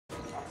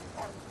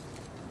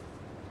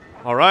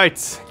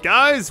Alright,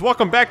 guys,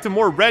 welcome back to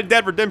more Red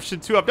Dead Redemption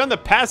 2. I've done the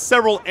past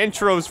several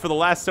intros for the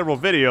last several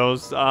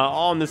videos,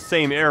 all in the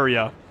same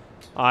area.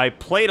 I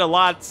played a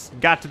lot,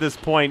 got to this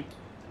point,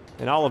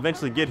 and I'll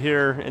eventually get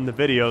here in the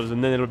videos,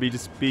 and then it'll be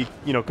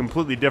you know,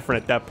 completely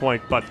different at that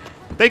point. But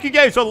thank you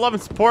guys for the love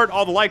and support,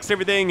 all the likes,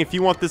 everything. If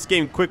you want this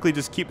game quickly,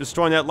 just keep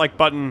destroying that like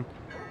button.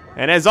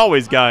 And as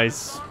always,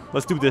 guys,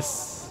 let's do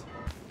this.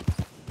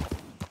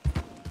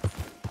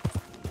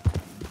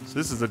 So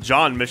this is a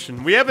John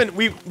mission.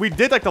 We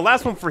did like the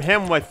last one for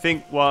him, I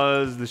think,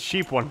 was the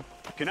sheep one.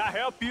 Can I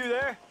help you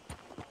there?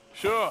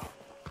 Sure.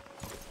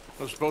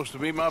 They're supposed to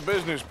be my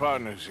business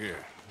partners here.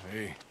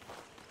 They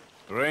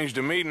arranged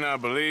a meeting, I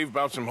believe,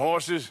 about some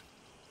horses.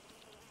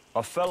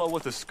 A fellow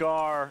with a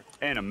scar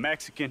and a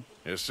Mexican.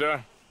 Yes,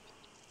 sir.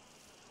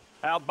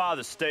 Out by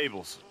the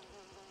stables.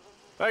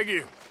 Thank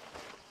you.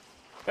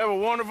 Have a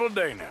wonderful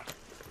day now.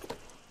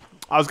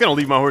 I was gonna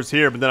leave my horse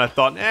here, but then I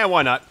thought,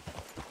 why not?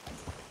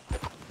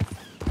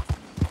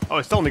 Oh,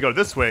 it's telling me to go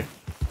this way.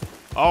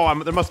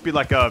 Oh, there must be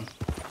like a...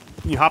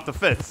 You hop the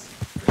fence.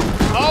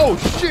 Oh,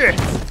 shit!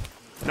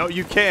 No,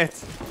 you can't.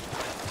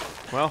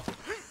 Well.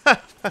 My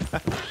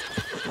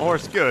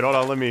horse good. Hold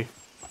on, let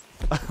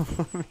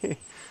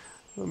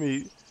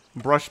me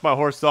brush my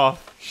horse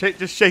off.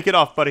 Just shake it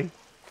off, buddy.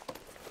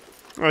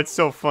 Oh, it's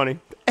so funny.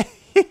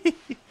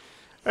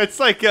 It's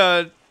like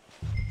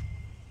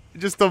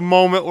just a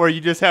moment where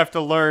you just have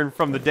to learn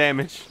from the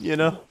damage, you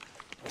know?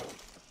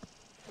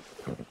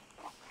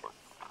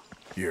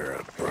 You're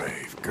a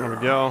brave girl. There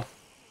we go.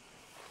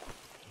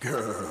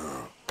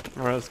 Girl.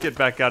 Alright, let's get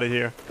back out of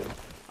here.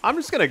 I'm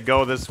just gonna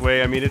go this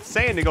way. I mean, it's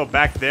saying to go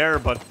back there,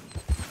 but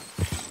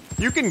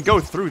you can go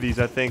through these,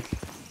 I think.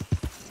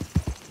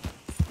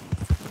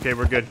 Okay,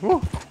 we're good.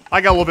 Woo. I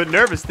got a little bit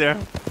nervous there.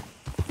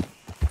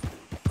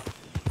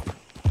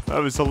 That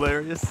was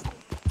hilarious.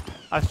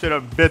 I should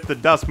have bit the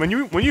dust. When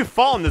you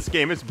fall in this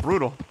game, it's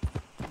brutal.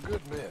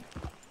 Good men,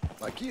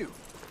 like you.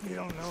 You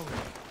don't know me.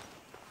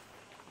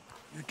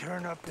 You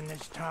turn up in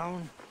this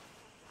town,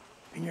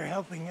 and you're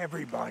helping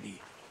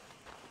everybody.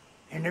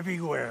 And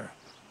everywhere.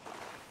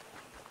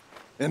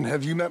 And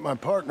have you met my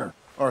partner,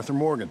 Arthur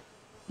Morgan?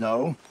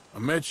 No? I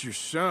met your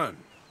son,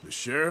 the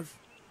sheriff.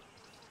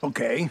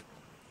 Okay.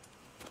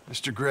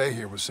 Mr. Gray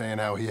here was saying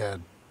how he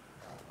had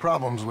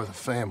problems with a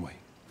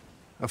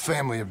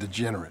family of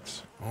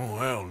degenerates. Oh,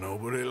 well,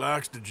 nobody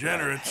likes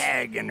degenerates.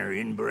 Hag and her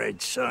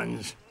inbred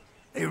sons.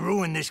 They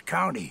ruined this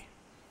county.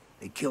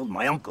 They killed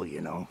my uncle,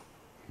 you know.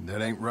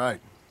 That ain't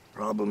right.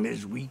 Problem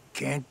is, we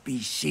can't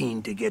be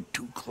seen to get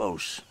too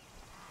close.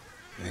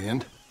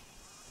 And?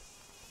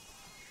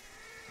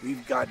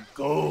 We've got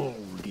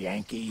gold,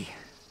 Yankee.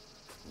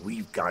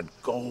 We've got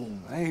gold.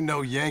 I ain't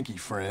no Yankee,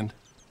 friend.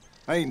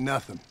 I ain't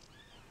nothing.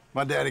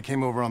 My daddy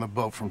came over on a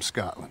boat from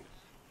Scotland.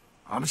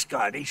 I'm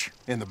Scottish.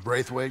 And the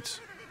Braithwaites?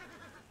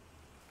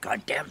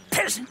 Goddamn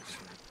peasants.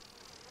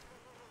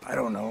 I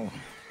don't know.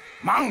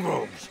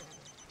 Mongrels.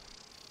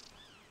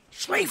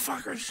 Slave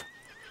fuckers.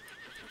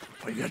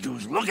 All you gotta do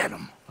is look at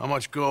them. How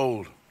much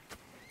gold?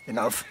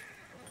 Enough.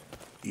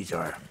 These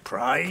are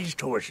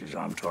prized horses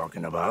I'm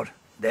talking about.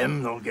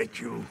 Them, they'll get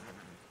you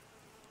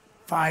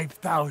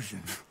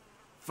 5,000.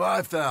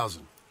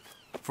 5,000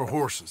 for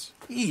horses.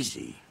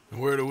 Easy. And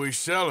where do we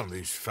sell them,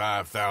 these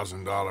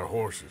 $5,000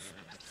 horses?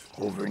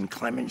 Over in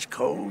Clemens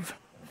Cove.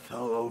 A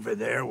fellow over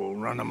there will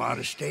run them out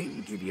of state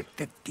and give you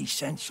 50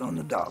 cents on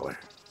the dollar.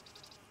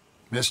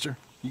 Mister,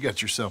 you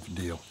got yourself a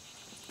deal.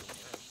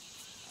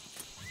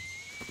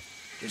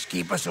 Just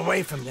keep us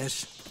away from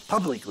this.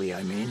 Publicly,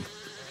 I mean.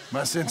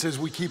 My sense is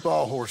we keep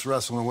all horse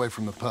wrestling away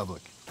from the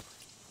public.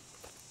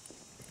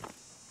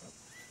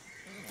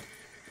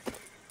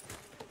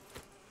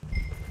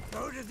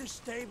 Go to the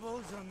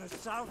stables on the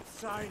south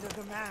side of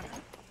the manor.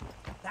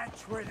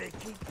 That's where they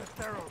keep the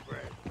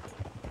thoroughbred.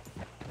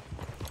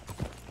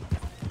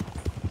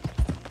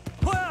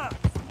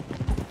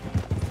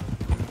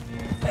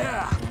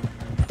 Yeah.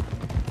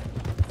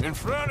 In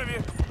front of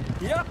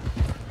you. Yep.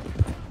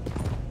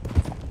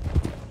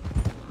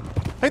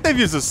 I think they've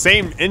used the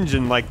same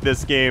engine like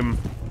this game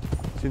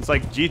since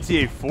like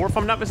GTA 4, if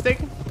I'm not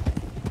mistaken.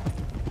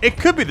 It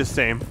could be the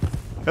same.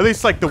 At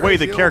least like the way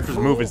the characters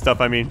move and stuff,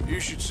 I mean. You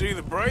should see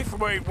the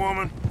Braithwaite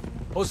woman.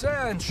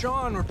 Hosea and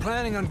Sean were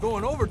planning on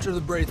going over to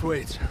the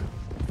Braithwaites.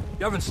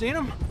 You haven't seen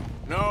them?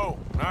 No,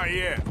 not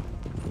yet.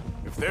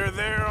 If they're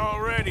there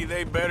already,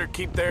 they better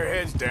keep their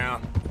heads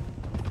down.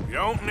 You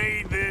don't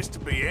need this to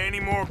be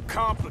any more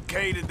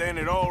complicated than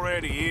it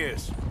already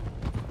is.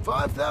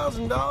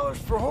 $5,000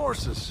 for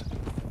horses.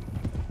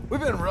 We've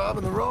been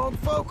robbing the wrong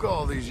folk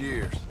all these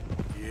years.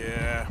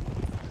 Yeah,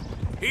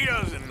 he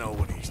doesn't know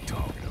what he's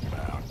talking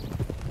about.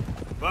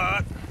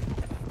 But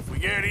if we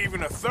get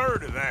even a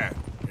third of that,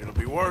 it'll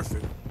be worth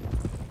it.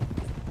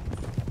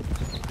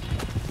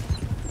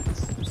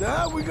 So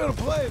how are we gonna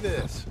play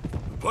this?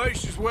 The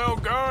place is well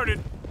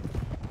guarded,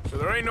 so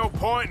there ain't no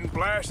point in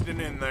blasting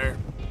in there.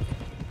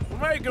 We'll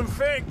make them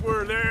think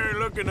we're there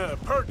looking to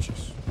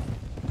purchase.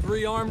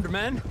 3 armed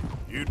men?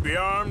 You'd be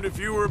armed if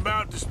you were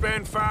about to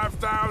spend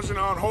 5,000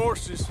 on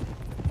horses.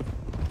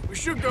 We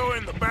should go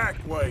in the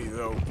back way,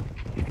 though.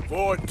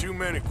 Avoid too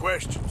many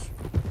questions.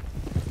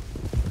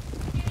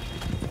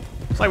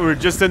 It's like we were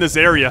just in this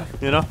area,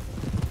 you know?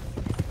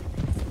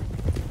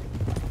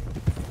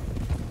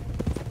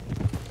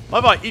 I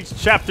love how each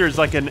chapter is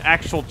like an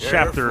actual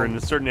chapter in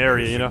a certain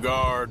area, you know?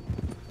 Guard.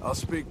 I'll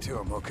speak to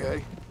him,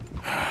 okay?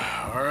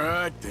 All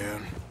right,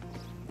 then.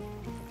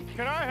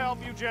 Can I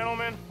help you,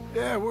 gentlemen?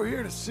 Yeah, we're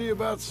here to see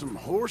about some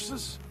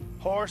horses.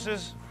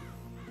 Horses?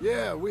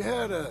 Yeah, we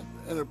had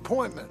an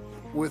appointment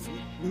with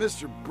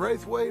Mr.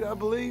 Braithwaite, I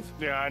believe.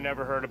 Yeah, I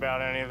never heard about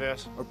any of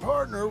this. Our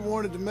partner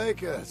wanted to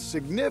make a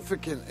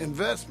significant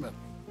investment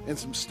in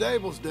some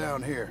stables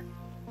down here.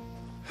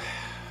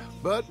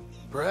 But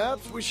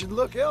perhaps we should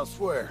look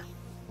elsewhere.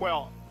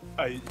 Well,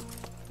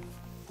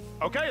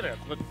 okay then.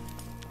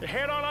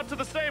 Head on up to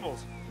the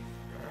stables.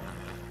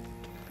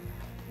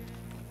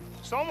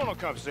 Someone will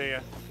come see you.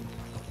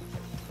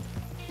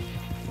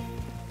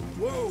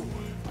 Whoa!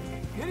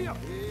 Giddy up!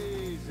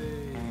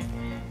 Easy.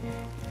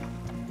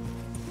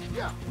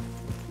 Yeah.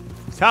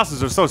 These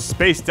houses are so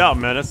spaced out,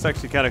 man. That's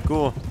actually kind of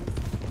cool.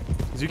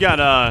 'Cause you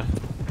got,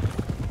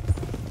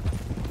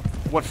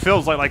 what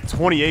feels like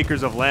 20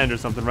 acres of land or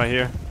something right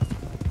here.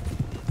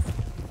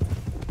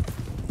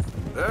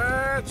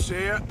 That's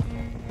it.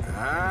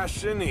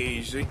 Nice and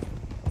easy.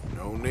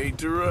 No need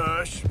to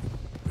rush.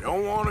 We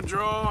don't want to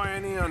draw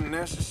any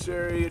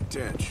unnecessary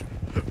attention.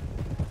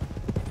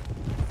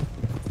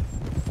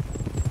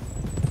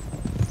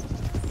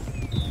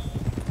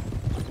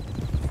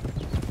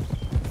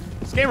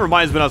 This game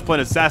reminds me when I was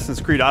playing Assassin's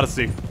Creed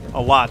Odyssey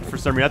a lot for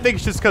some reason. I think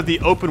it's just because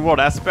the open world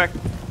aspect.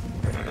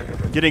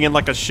 Getting in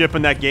like a ship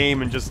in that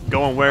game and just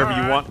going wherever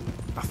you want.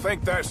 I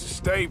think that's the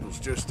stables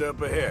just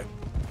up ahead.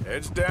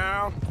 Heads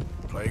down,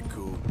 play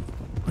cool.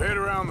 Head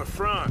around the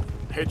front,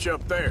 hitch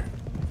up there.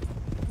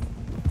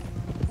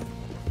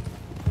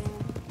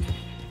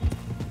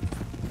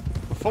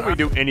 Before we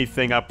do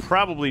anything, I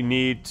probably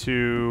need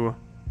to...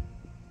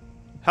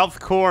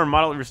 Health core and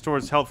moderately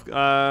restores health...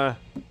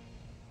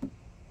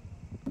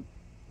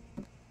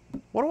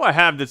 What do I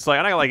have that's like...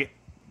 I got like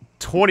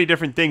 20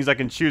 different things I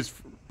can choose.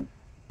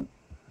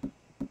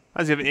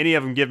 I don't have any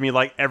of them give me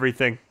like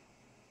everything.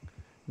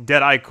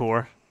 Dead eye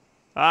core.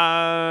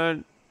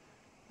 I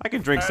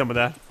can drink some of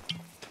that.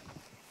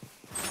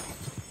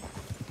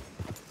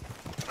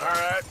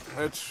 Alright,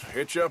 let's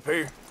hitch up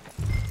here.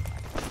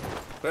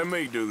 Let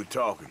me do the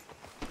talking.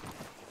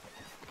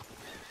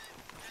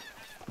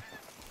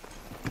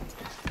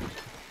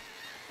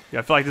 Yeah,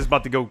 I feel like this is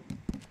about to go...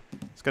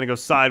 It's gonna go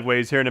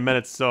sideways here in a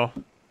minute, so...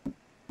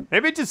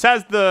 Maybe it just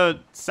has the...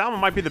 Salmon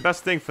might be the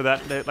best thing for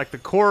that. Like, the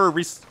core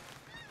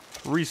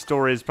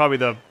restore is probably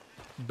the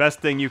best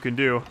thing you can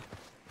do.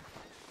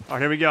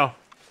 Alright, here we go.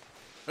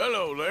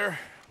 Hello there.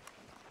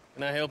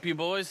 Can I help you,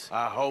 boys?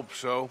 I hope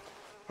so.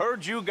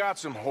 Heard you got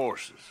some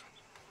horses.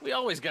 We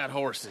always got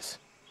horses.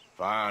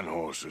 Fine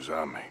horses,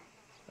 I mean.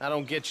 I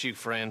don't get you,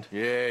 friend.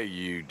 Yeah,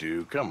 you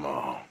do. Come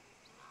on.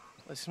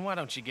 Listen, why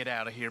don't you get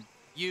out of here?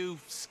 You,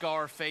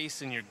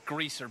 Scarface, and your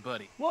greaser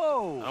buddy.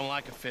 Whoa! I don't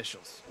like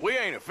officials. We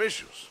ain't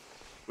officials.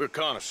 We're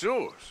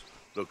connoisseurs,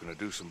 looking to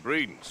do some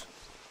breedings.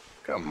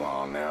 Come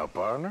on now,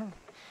 partner.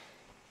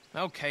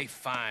 Okay,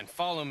 fine.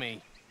 Follow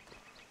me.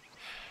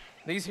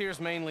 These here's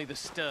mainly the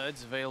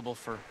studs available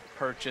for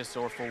purchase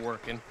or for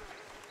working.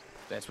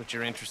 If that's what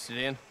you're interested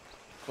in.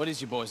 What is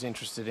you boys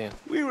interested in?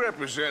 We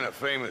represent a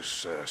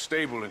famous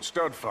stable and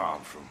stud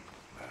farm from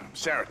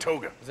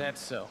Saratoga. Is that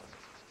so?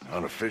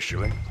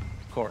 Unofficially.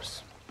 Of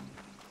course.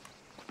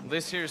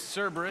 This here's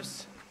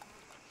Cerberus.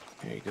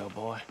 Here you go,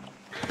 boy.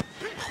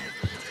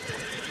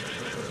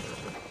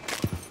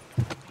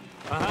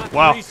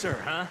 Wow. Greaser,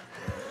 huh?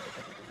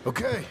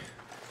 Okay,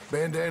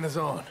 bandana's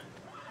on.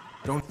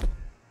 Don't...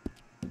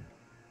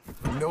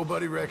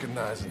 Nobody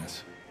recognizing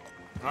us.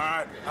 All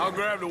right, I'll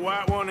grab the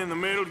white one in the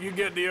middle. You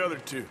get the other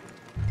two.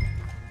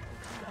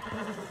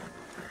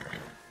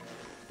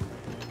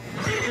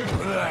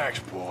 Relax,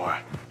 boy.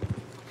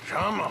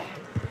 Come on.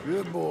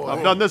 Good boy.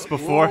 I've done this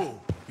before. Whoa.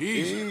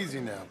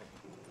 Easy now.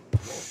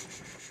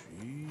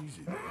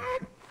 Easy there.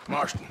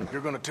 Marston,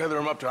 you're gonna tether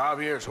him up to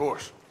Javier's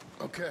horse.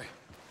 Okay.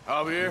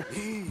 Javier?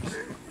 Easy.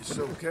 It's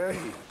okay.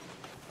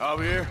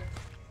 Javier,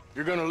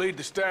 you're gonna lead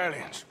the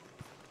stallions.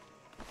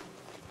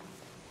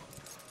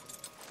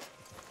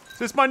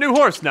 This is my new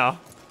horse now.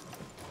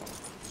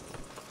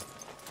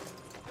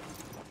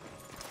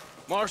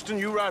 Marston,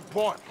 you ride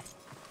point.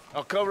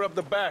 I'll cover up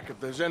the back.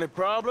 If there's any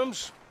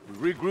problems,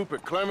 we regroup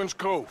at Clemens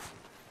Cove.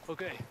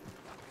 Okay.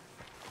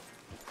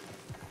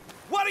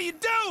 What are you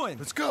doing?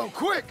 Let's go,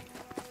 quick!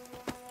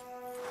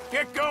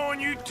 Get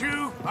going, you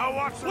two. I'll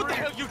watch the What the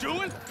rear. hell you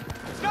doing?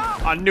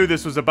 Stop! I knew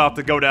this was about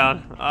to go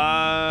down.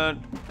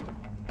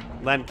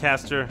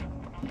 Lancaster.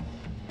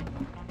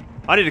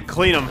 I need to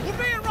clean them.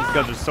 These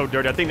guns are so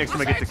dirty. I think next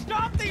time I get to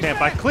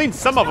camp, I cleaned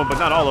some of them, but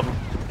not all of them.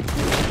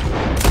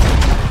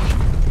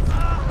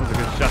 That was a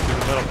good shot through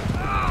the middle.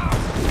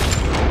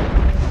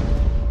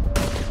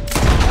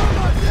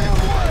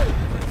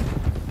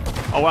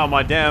 Oh wow,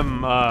 my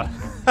damn,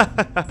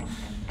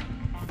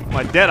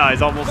 My dead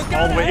eye's almost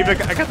all the way.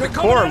 Even I got the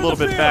core a little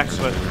bit back,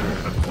 but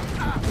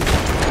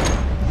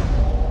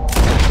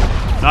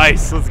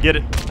nice. Let's get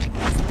it.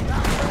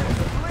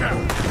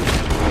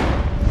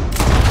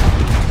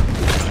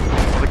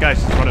 The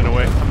guy's just running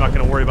away. I'm not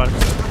gonna worry about it.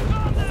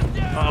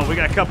 Uh oh, we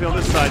got company on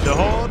this side though.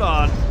 Hold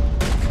on.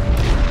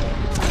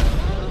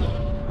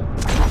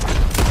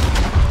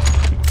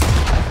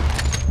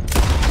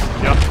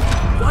 Yep.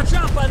 Watch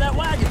out by that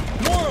wagon.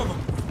 More of them.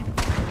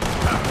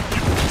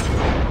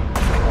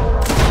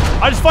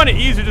 I just find it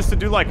easier just to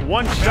do like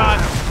one shot,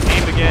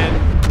 aim again,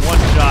 one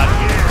shot,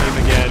 aim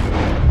again.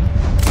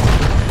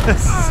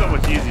 This is so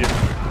much easier.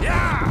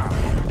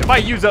 It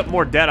might use up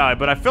more Deadeye,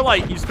 but I feel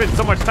like you spend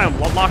so much time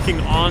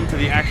locking on to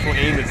the actual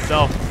aim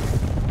itself.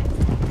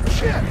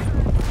 Shit!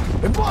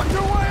 They blocked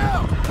their way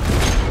out!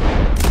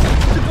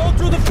 To go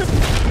through the...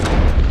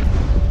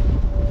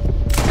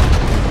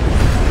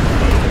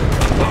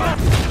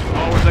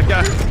 Oh, where's that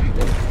guy?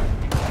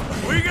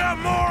 We got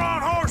more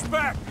on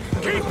horseback.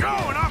 Keep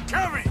going, I'll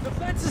cover you. The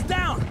fence is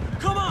down.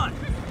 Come on.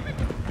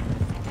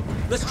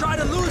 Let's try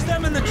to lose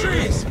them in the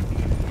trees.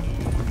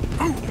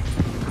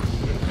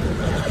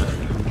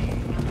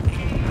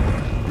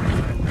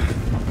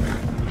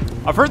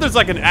 I've heard there's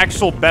like an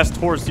actual best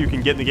horse you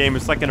can get in the game.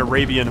 It's like an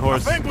Arabian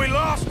horse. I think we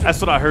lost it. That's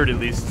what I heard at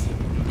least.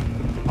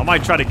 I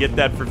might try to get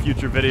that for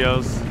future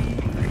videos.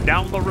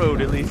 Down the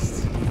road at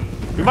least.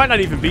 We might not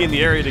even be in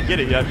the area to get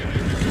it yet.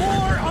 More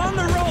on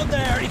the road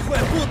there, hijo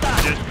de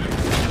puta.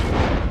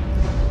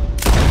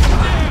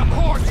 Damn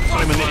horse.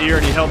 Got him in the ear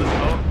and he held his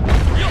own.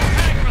 You'll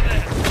hang for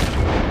this.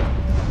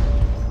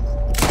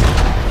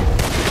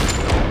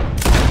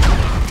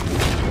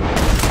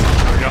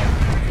 There we go.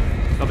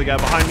 Another guy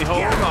behind me.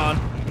 Hold on.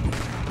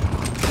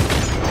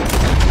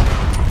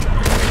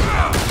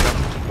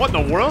 What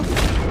in the world?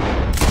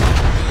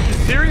 You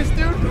serious,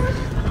 dude?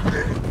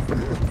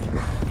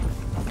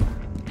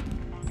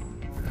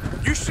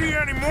 You see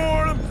any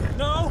more of them?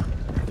 No?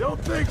 Don't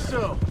think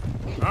so.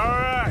 All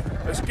right,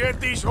 let's get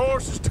these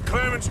horses to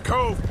Clemens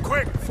Cove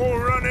quick before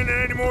we run into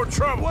any more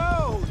trouble.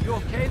 Whoa, you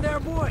okay there,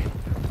 boy?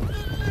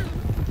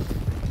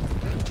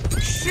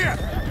 Shit!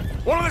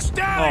 One of the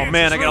stallions. Oh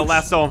man, I is gotta loose.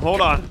 lasso him.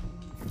 Hold on.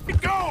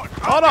 Keep going.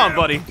 Hold on,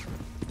 buddy.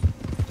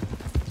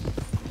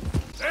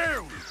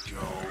 There we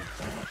go.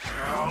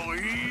 Oh,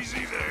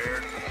 easy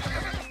there.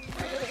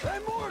 Hey,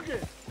 Morgan!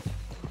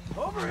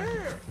 Over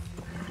here!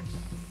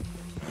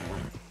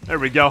 There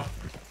we go.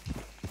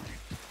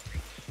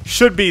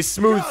 Should be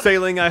smooth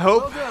sailing, I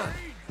hope. Well done.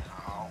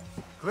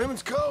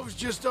 Clemens Cove's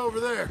just over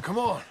there. Come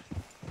on.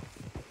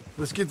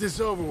 Let's get this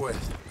over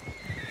with.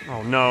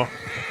 Oh no.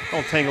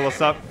 Don't tangle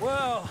us up.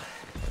 Well,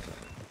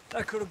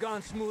 that could have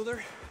gone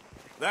smoother.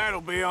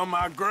 That'll be on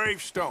my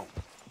gravestone.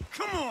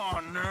 Come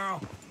on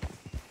now.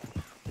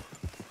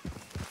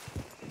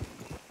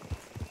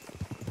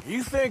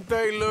 You think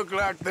they look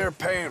like they're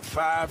paying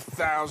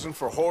 $5,000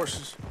 for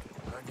horses?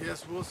 I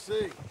guess we'll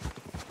see.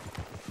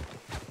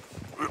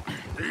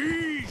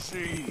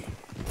 Easy.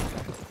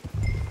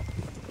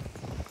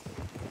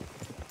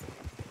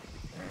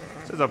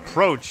 It says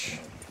approach.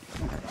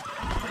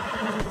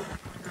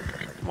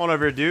 Come on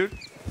over here, dude.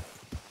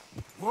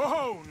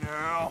 Whoa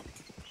now.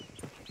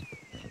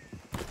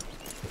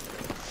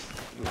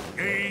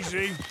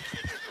 Easy.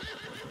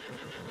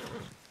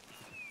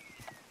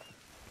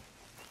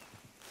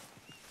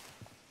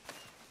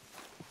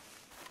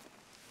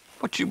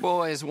 What you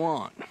boys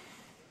want?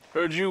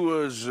 Heard you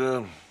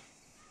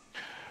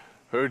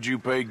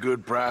pay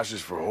good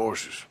prices for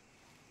horses.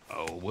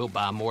 Oh, we'll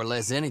buy more or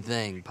less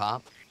anything,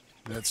 Pop.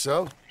 That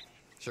so?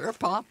 Sure,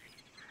 Pop.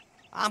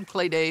 I'm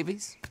Clay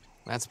Davies.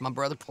 That's my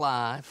brother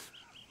Clive.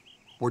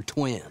 We're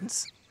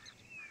twins.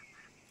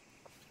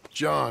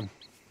 John,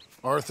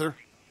 Arthur,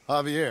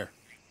 Javier.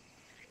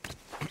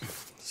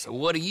 So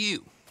what are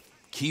you?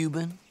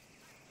 Cuban?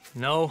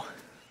 No,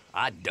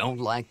 I don't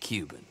like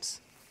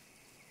Cubans.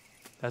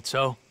 that's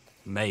so.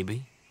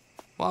 Maybe.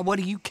 Why, what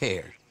do you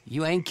care?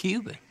 You ain't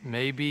Cuban.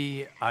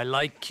 Maybe I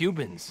like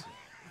Cubans.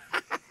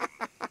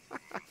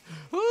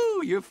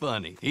 Ooh, you're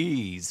funny.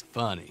 He's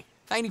funny.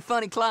 Ain't he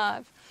funny,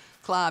 Clive?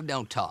 Clive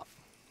don't talk.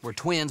 We're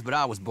twins, but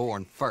I was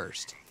born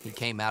first. He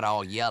came out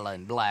all yellow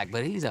and black,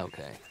 but he's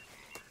okay.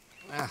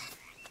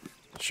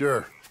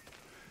 Sure.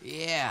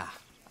 Yeah,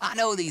 I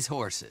know these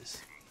horses.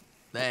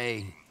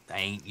 They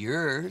ain't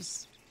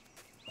yours,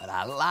 but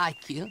I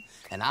like you,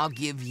 and I can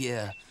give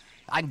you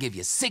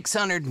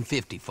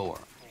 $650 for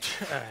them.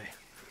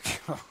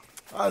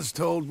 I was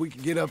told we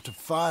could get up to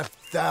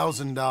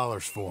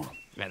 $5,000 for them.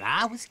 And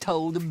I was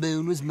told the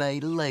moon was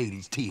made of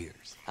ladies'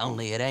 tears.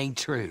 Only it ain't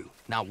true.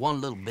 Not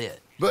one little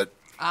bit. But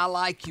I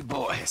like you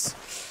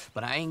boys,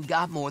 but I ain't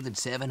got more than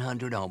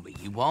 $700 on me.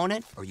 You want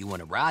it, or you want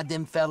to ride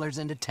them fellers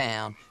into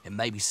town, and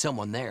maybe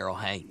someone there'll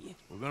hang you?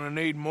 We're gonna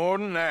need more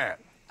than that.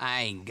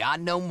 I ain't got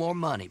no more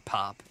money,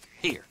 Pop.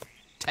 Here,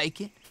 take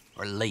it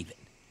or leave it.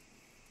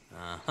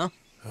 Uh-huh.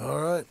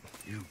 all right.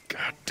 You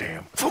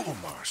goddamn fool,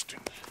 Marston.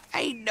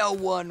 Ain't no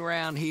one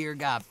round here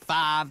got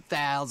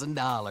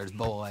 $5,000,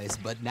 boys,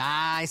 but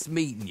nice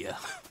meeting you.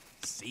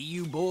 See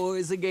you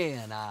boys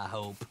again, I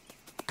hope.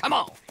 Come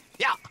on.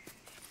 Yeah.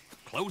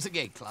 Close the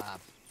gate, Clive.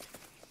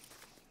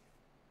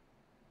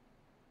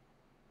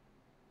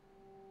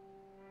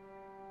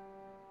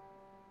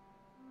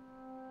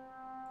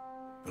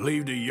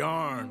 Believed a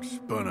yarn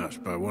spun us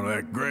by one of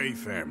that Gray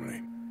family,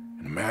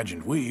 and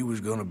imagined we was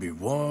gonna be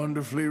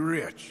wonderfully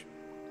rich.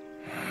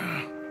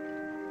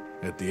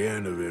 At the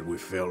end of it, we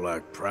felt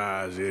like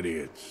prize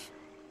idiots.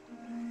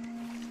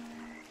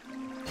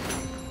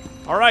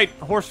 All right,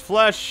 horse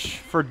flesh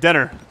for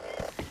dinner.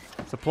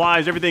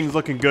 Supplies, everything's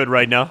looking good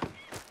right now.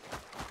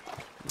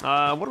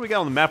 What do we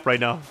got on the map right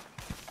now?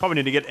 Probably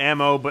need to get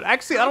ammo, but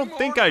actually I don't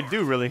think I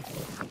do really.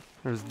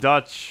 There's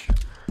Dutch.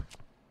 Let's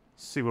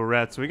see where we're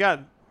at. So we got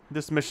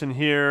this mission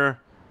here.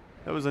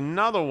 There was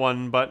another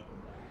one, but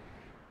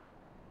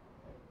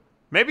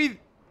maybe.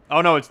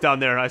 Oh no, it's down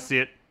there. I see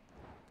it.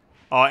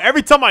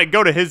 Every time I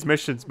go to his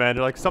missions, man,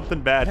 like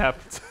something bad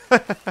happens. I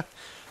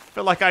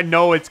feel like I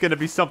know it's gonna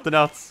be something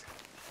else.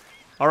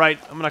 All right,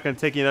 I'm not gonna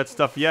take any of that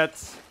stuff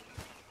yet.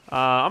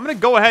 I'm gonna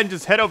go ahead and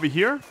just head over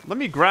here. Let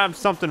me grab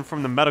something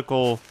from the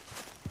medical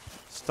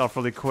stuff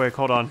really quick.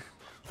 Hold on.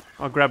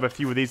 I'll grab a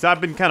few of these.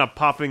 I've been kind of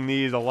popping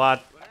these a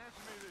lot.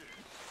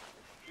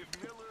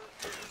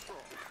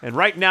 And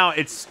right now,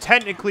 it's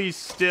technically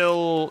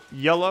still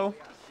yellow.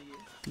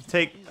 If you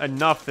take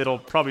enough, it'll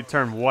probably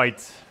turn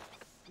white.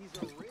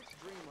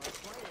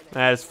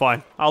 That's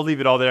fine. I'll leave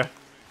it all there.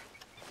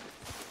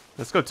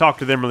 Let's go talk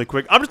to them really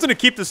quick. I'm just going to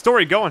keep the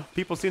story going.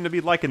 People seem to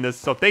be liking this.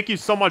 So thank you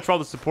so much for all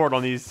the support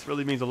on these.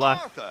 Really means a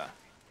lot. Arthur!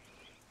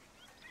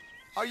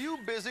 Are you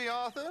busy,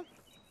 Arthur?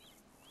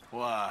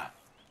 Why?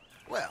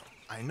 Well,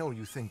 I know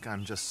you think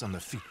I'm just some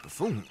effete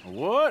buffoon.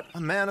 What?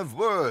 A man of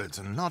words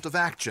and not of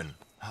action.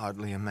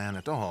 Hardly a man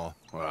at all.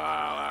 Well,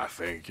 I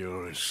think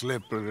you're as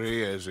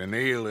slippery as an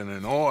eel in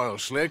an oil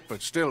slick,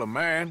 but still a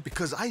man.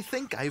 Because I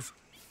think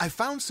I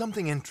found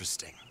something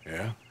interesting.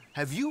 Yeah?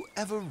 Have you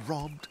ever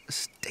robbed a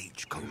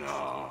stagecoach?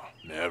 No,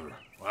 never.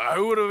 Well,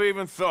 who would have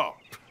even thought?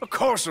 Of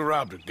course I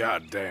robbed a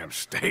goddamn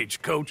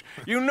stagecoach.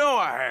 You know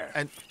I have.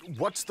 And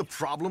what's the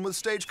problem with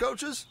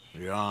stagecoaches?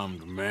 The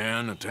armed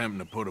man attempting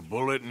to put a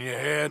bullet in your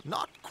head?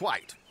 Not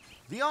quite.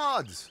 The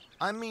odds.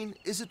 I mean,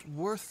 is it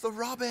worth the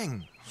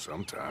robbing?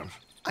 Sometimes.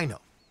 I know.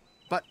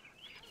 But,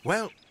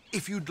 well,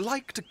 if you'd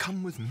like to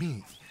come with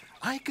me,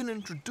 I can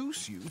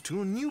introduce you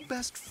to a new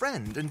best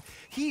friend, and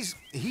he's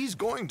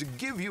going to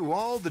give you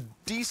all the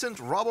decent,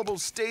 robbable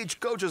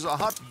stagecoaches a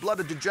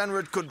hot-blooded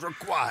degenerate could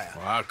require.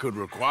 Well, I could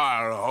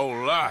require a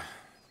whole lot.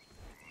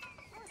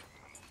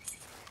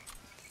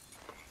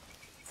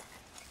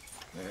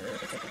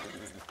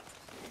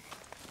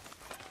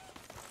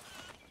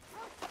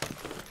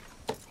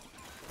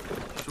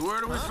 So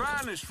where do we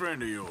find this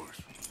friend of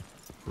yours?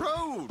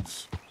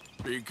 Roads!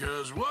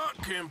 Because what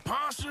can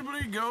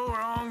possibly go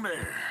wrong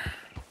there?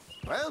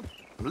 Well,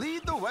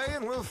 lead the way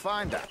and we'll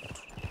find out.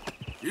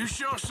 You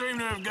sure seem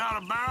to have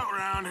got about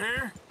around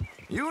here.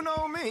 You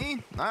know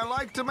me. I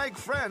like to make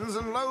friends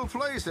in low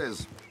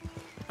places.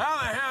 How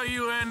the hell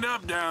you end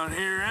up down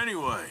here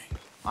anyway?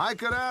 I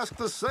could ask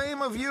the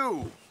same of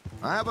you.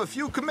 I have a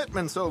few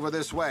commitments over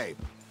this way.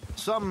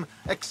 Some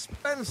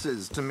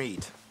expenses to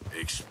meet.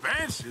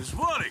 Expenses?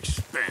 What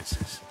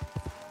expenses?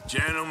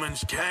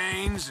 Gentlemen's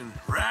canes and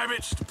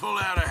rabbits to pull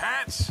out of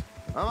hats?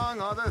 Among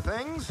other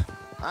things,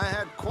 I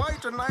had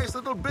quite a nice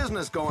little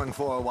business going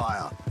for a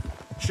while.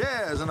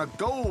 Shares in a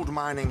gold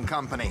mining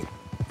company.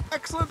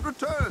 Excellent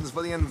returns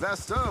for the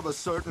investor of a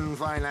certain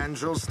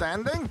financial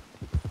standing.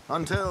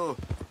 Until,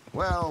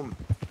 well,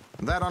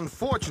 that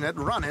unfortunate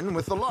run-in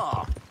with the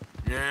law.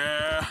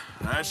 Yeah,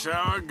 that's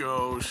how it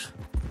goes.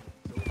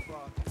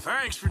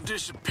 Thanks for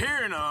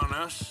disappearing on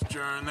us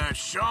during that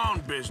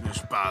Sean business,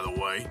 by the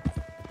way.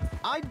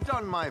 I'd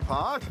done my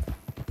part.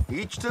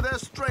 Each to their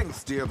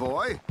strengths, dear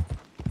boy.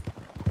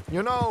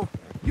 You know,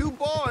 you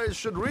boys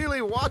should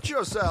really watch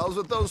yourselves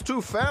with those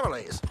two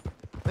families.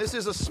 This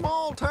is a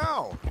small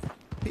town.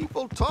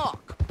 People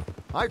talk.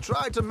 I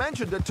tried to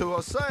mention it to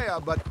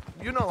Hosea, but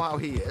you know how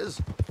he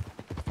is.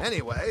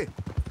 Anyway,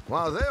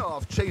 while they're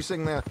off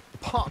chasing their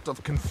pot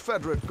of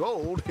Confederate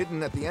gold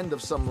hidden at the end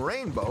of some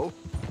rainbow,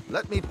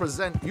 let me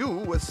present you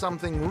with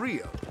something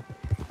real.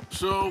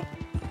 So,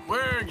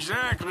 where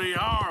exactly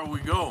are we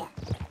going?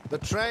 The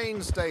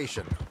train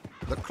station.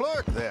 The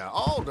clerk there,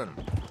 Alden,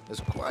 is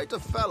quite a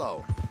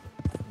fellow.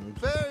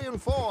 Very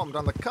informed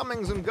on the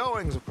comings and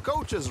goings of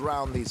coaches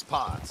round these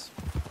parts.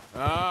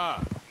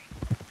 Ah,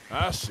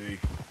 I see.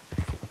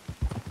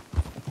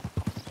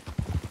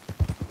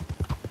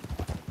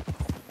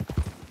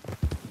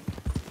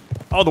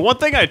 Oh, the one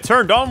thing I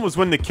turned on was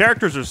when the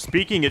characters are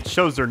speaking, it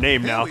shows their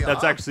name now. Here we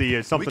That's are.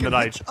 actually something We can that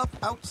I hitch up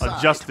outside.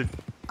 adjusted.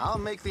 I'll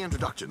make the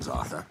introductions,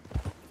 Arthur.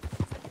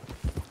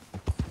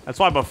 That's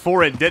why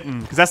before it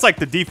didn't, because that's like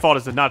the default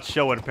is to not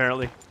show it,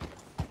 apparently.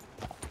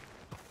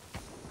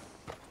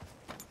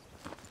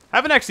 I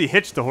haven't actually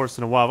hitched the horse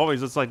in a while. I've always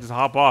just like just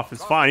hop off.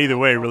 It's fine either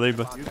way, really,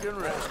 but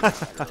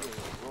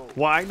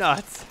why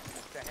not?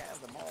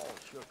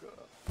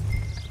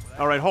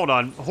 All right, hold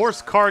on.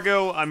 Horse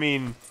cargo, I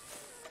mean,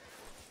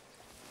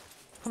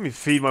 let me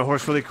feed my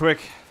horse really quick.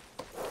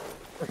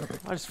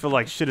 I just feel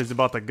like shit is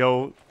about to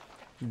go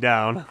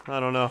down. I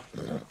don't know.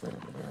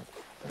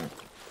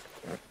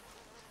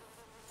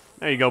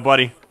 There you go,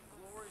 buddy.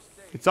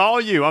 It's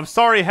all you. I'm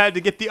sorry I had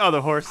to get the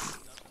other horse.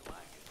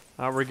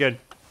 We're good.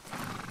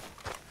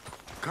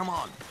 Come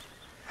on.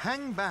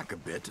 Hang back a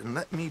bit and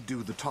let me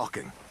do the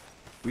talking.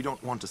 We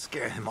don't want to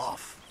scare him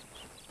off.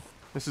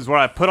 This is where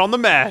I put on the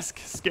mask.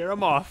 Scare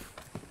him off.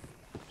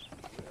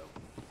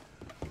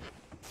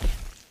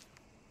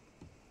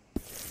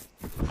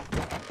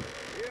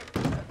 Yep,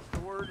 that's the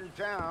word in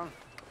town.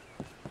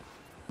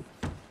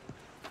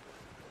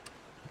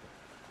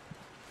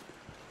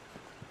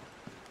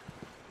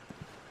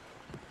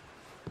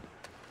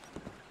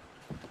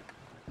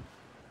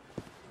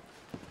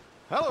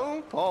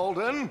 Hello,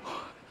 Alden.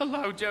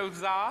 Hello,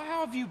 Josiah.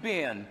 How have you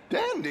been?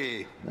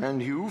 Dandy.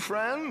 And you,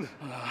 friend?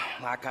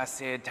 Like I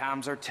said,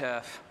 times are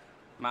tough.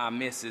 My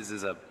missus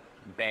is a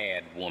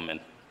bad woman.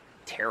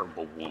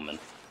 Terrible woman.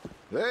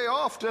 They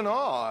often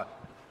are.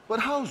 But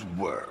how's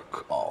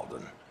work,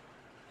 Alden?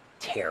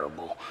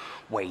 Terrible.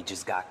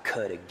 Wages got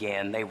cut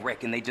again. They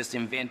reckon they just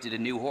invented a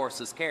new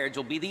horseless carriage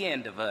will be the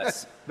end of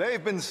us.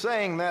 They've been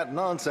saying that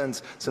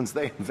nonsense since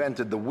they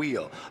invented the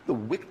wheel. The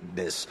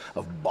wickedness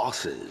of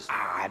bosses.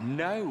 I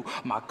know.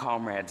 My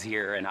comrades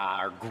here and I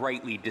are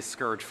greatly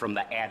discouraged from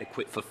the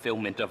adequate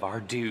fulfillment of our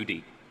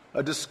duty.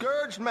 A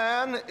discouraged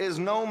man is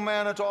no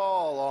man at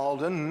all,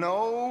 Alden.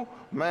 No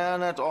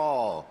man at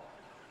all.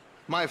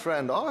 My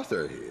friend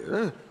Arthur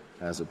here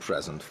has a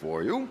present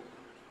for you.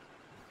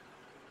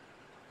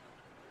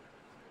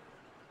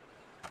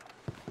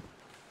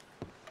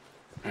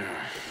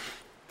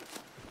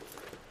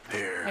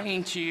 Here.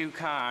 Ain't you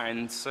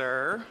kind,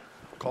 sir?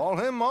 Call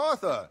him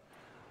Arthur.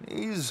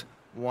 He's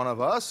one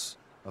of us,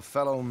 a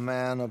fellow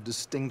man of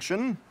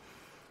distinction.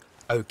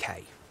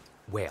 Okay.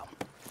 Well,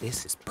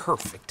 this is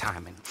perfect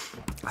timing.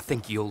 I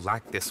think you'll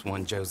like this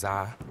one,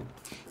 Josiah.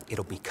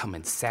 It'll be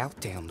coming south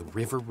down the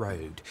river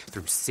road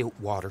through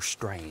Siltwater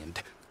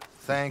Strand.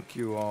 Thank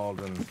you,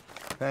 Alden.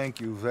 Thank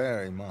you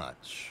very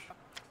much.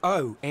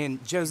 Oh,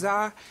 and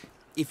Josiah,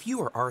 if you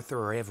or Arthur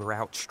are ever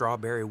out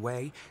Strawberry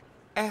Way,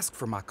 ask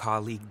for my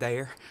colleague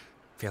there,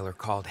 feller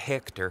called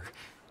Hector.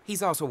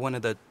 He's also one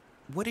of the,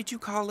 what did you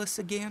call us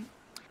again?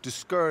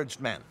 Discouraged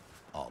men,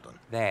 Alden.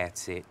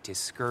 That's it,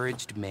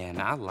 discouraged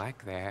men. I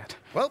like that.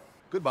 Well,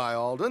 goodbye,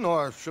 Alden,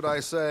 or should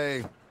I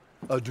say,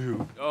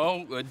 adieu.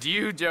 Oh,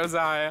 adieu,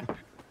 Josiah.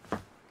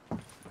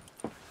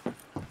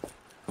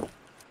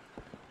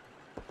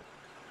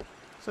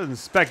 Says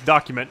inspect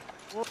document.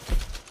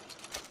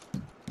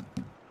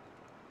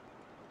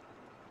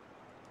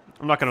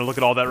 I'm not gonna look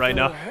at all that right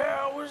now. What the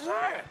hell was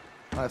that?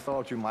 I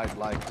thought you might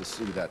like to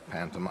see that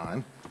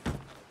pantomime.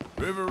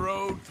 River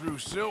Road through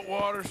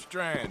Siltwater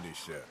Strand, he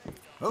said.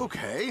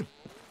 Okay.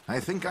 I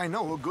think I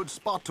know a good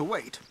spot to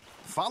wait.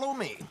 Follow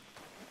me.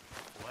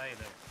 Lay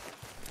there.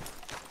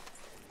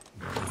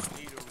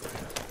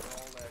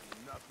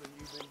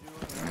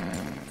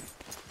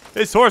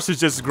 This horse is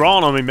just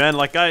growing on me, man.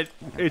 Like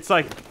it's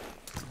like,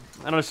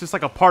 I don't know, it's just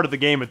like a part of the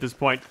game at this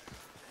point.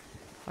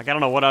 Like, I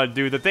don't know what I'd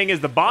do. The thing is,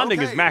 the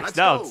bonding is maxed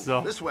out,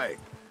 so. This way.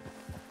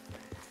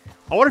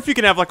 I wonder if you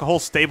can have like a whole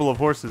stable of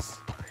horses.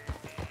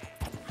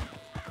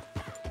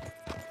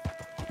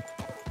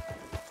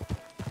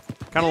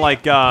 Kind of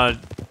like,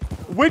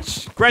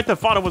 which Grand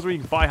Theft Auto was where you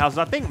can buy houses?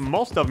 I think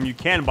most of them you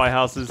can buy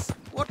houses.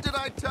 What did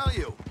I tell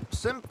you?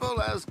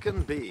 Simple as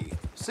can be.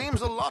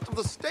 Seems a lot of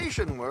the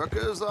station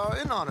workers are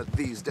in on it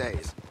these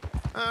days.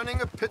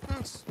 Earning a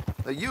pittance.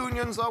 The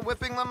unions are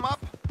whipping them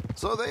up,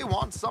 so they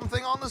want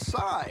something on the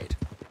side.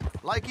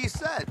 Like he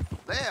said,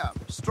 there,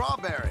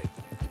 Strawberry.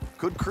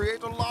 Could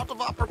create a lot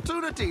of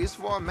opportunities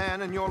for a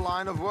man in your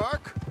line of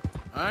work.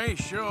 I ain't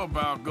sure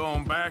about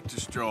going back to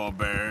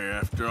Strawberry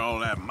after all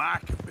that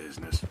Micah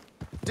business.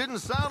 Didn't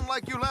sound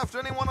like you left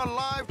anyone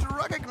alive to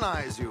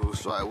recognize you,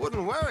 so I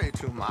wouldn't worry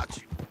too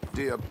much,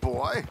 dear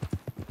boy.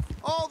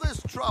 All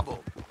this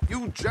trouble.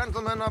 You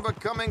gentlemen are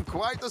becoming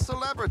quite the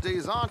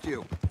celebrities, aren't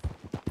you?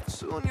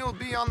 Soon you'll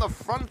be on the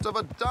front of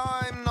a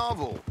dime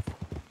novel.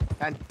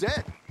 And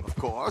dead, of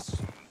course.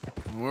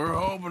 We're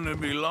hoping to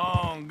be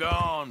long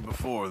gone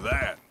before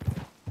that.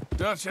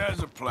 Dutch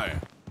has a plan.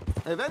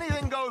 If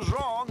anything goes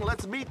wrong,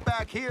 let's meet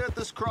back here at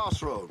this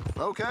crossroad,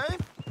 okay?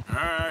 All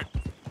right.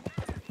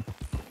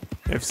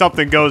 If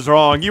something goes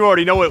wrong, you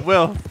already know it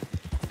will.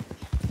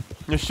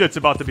 This shit's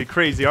about to be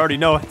crazy. I already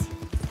know it.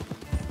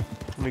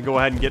 Let me go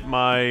ahead and get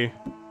my...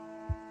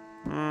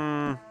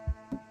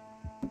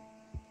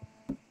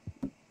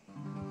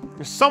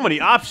 There's so many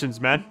options,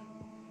 man.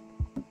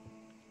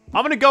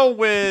 I'm gonna go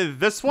with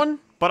this one,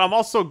 but I'm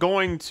also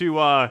going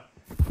to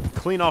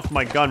clean off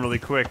my gun really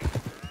quick.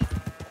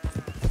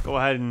 Go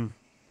ahead and...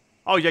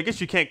 Oh, yeah, I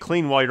guess you can't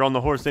clean while you're on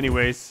the horse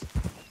anyways.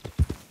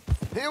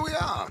 Here we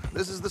are.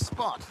 This is the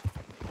spot.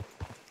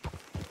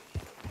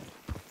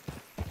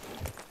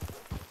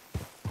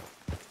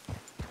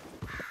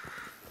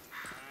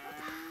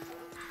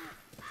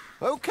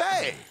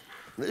 Okay.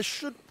 This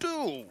should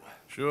do.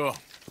 Sure.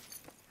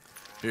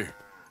 Here.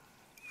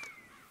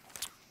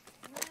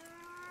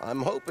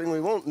 I'm hoping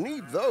we won't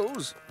need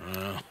those.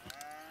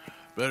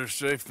 Better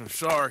safe than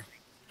sorry.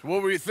 So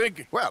what were you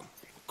thinking? Well,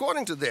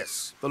 according to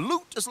this, the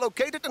loot is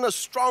located in a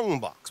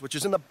strongbox, which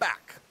is in the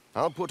back.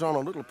 I'll put on a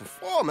little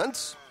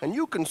performance, and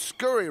you can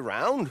scurry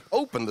around,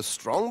 open the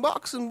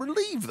strongbox, and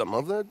relieve them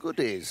of their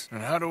goodies.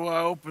 And how do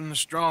I open the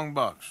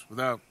strongbox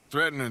without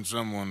threatening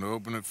someone to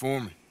open it for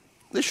me?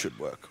 This should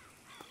work.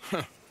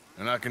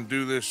 And I can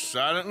do this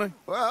silently?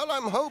 Well,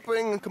 I'm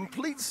hoping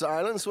complete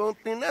silence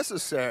won't be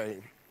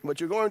necessary. But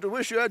you're going to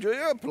wish you had your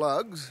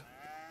earplugs.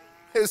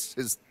 This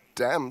is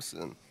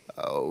DAMSEN.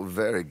 Oh,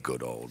 very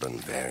good, Alden,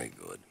 very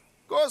good.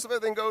 Of course, if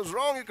anything goes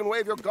wrong, you can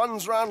wave your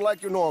guns around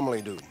like you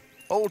normally do.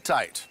 Hold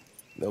tight.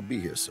 They'll be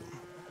here soon.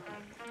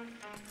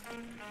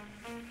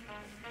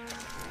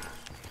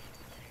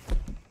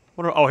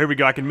 Oh, here we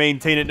go. I can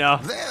maintain it now.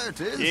 There it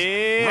is.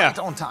 Yeah. Right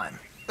on time.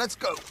 Let's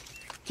go.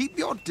 Keep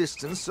your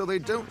distance so they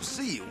don't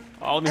see you.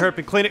 Oh, let me hurry up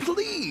and clean it.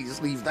 Please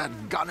leave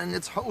that gun in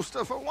its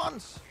holster for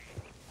once.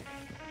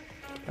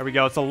 There we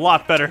go. It's a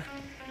lot better.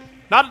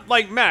 Not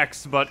like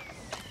Max, but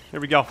here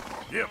we go.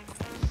 Yep.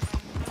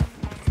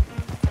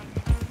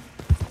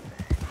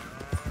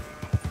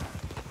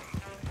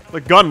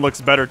 The gun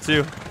looks better,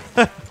 too.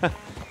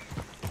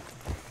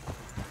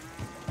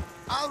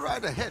 I'll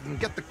ride ahead and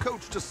get the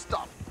coach to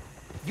stop.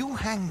 You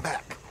hang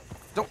back.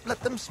 Don't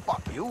let them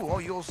spot you,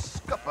 or you'll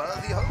scupper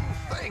the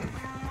whole thing.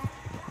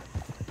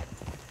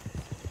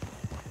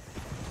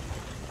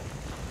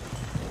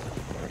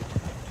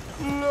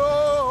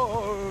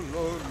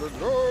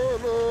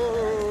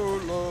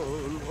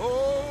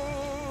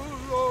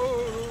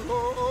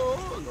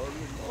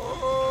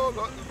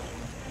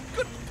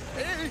 Good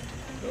day.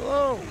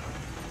 Hello.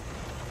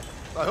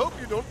 I hope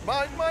you don't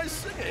mind my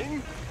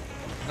singing.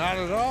 Not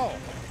at all.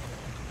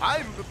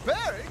 I'm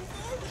preparing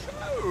for a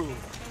show.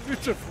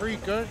 It's a free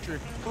country.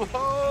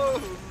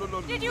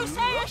 Did you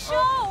say a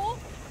show?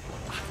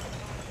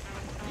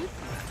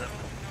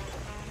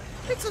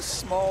 It's a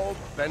small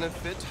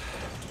benefit to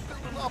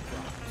build an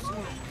opera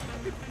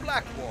in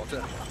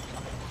Blackwater.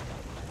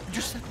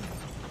 Just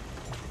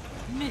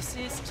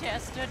Mrs.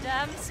 Chester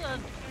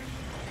Damson.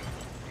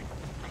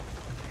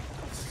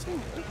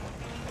 singer.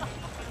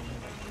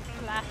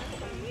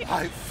 Flattery.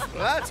 I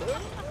flatter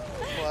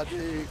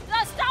nobody.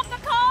 Stop the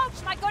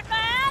coach, my good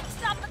man!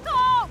 Stop the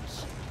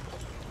coach!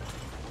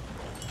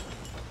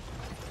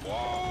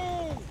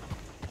 Whoa!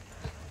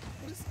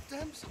 Miss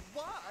Damson,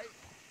 why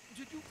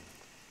did you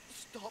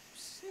stop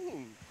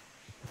singing?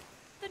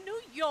 The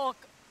New York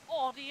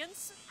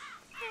audience,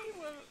 they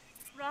were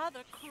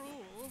rather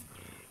cruel.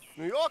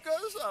 New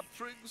Yorkers are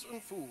prigs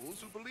and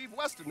fools who believe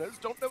Westerners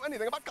don't know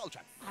anything about culture.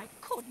 I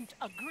couldn't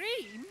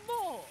agree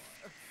more.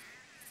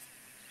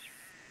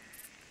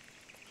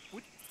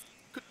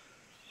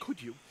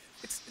 Could you?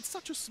 It's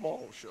such a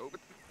small show, but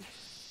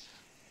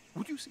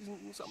would you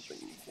sing something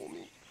for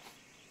me?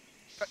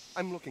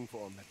 I'm looking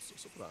for a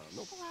mezzo-soprano.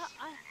 Well,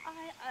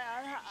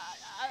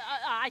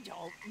 I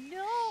don't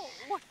know.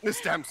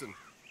 Miss Damson,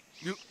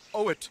 you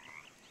owe it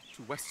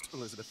to West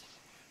Elizabeth.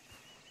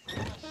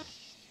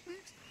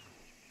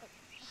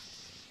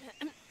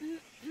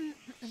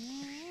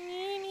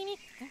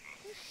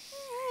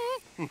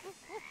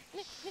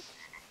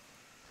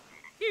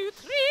 Tu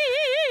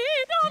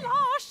trido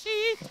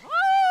lascitar,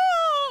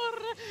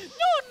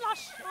 non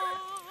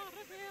lasciar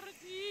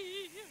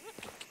verdir.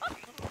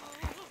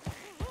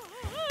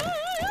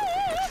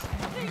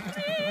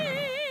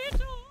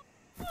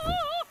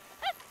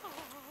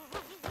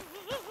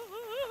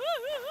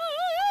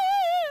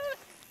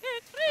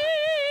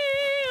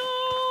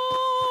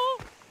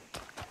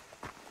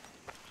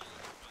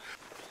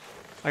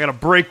 I gotta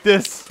break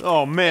this.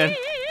 Oh man.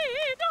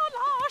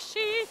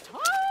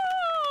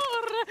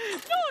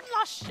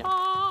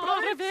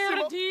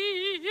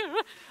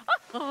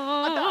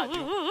 Adagio.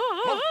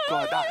 Molto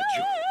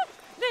adagio.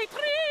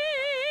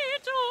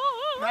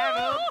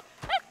 Madam,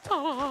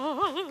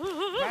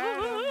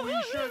 we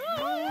should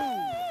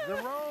move. The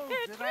road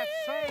to that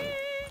side.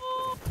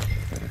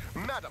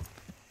 Madam,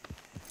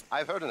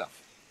 I've heard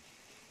enough.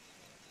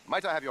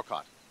 Might I have your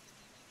card?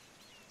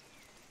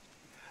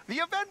 The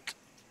event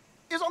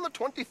is on the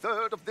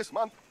 23rd of this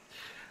month.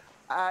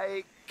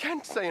 I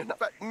can't say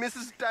enough.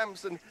 Mrs.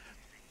 Damson,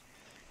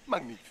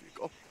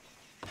 magnifico.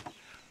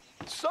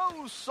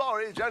 So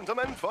sorry,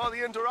 gentlemen, for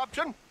the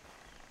interruption.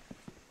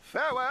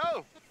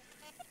 Farewell.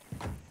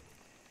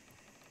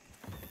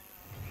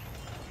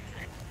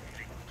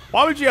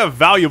 Why would you have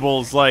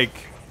valuables, like,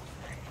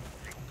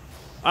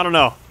 I don't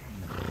know,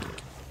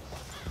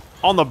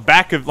 on the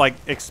back of, like,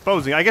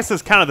 exposing? I guess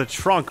it's kind of the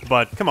trunk,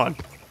 but come on.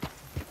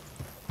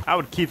 I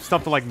would keep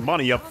something like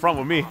money up front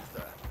with me.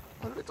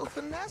 A little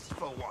finesse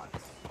for once.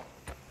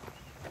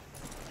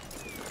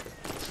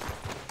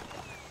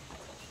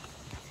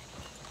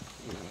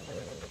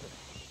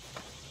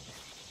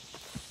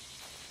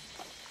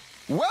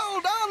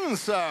 Well done,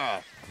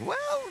 sir.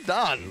 Well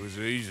done. It was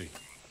easy.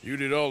 You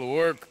did all the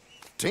work.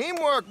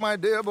 Teamwork, my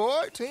dear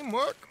boy.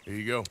 Teamwork. Here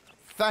you go.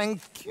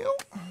 Thank you.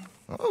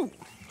 Oh,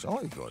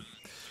 jolly good.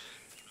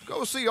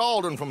 Go see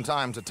Alden from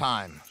time to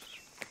time.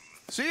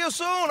 See you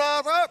soon,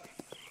 Arthur.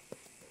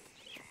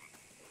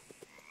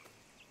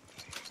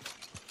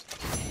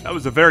 That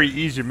was a very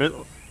easy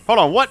Hold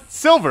on, what?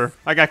 Silver?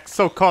 I got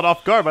so caught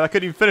off guard, but I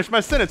couldn't even finish my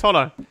sentence. Hold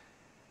on.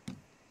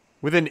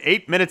 Within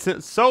 8 minutes,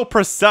 so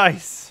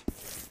precise.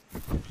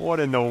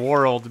 What in the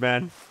world,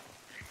 man?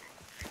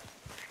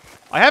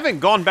 I haven't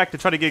gone back to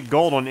try to get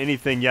gold on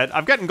anything yet.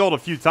 I've gotten gold a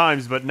few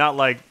times, but not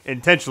like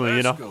intentionally,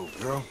 you know? Let's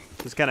go, girl.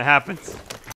 Just kind of happens.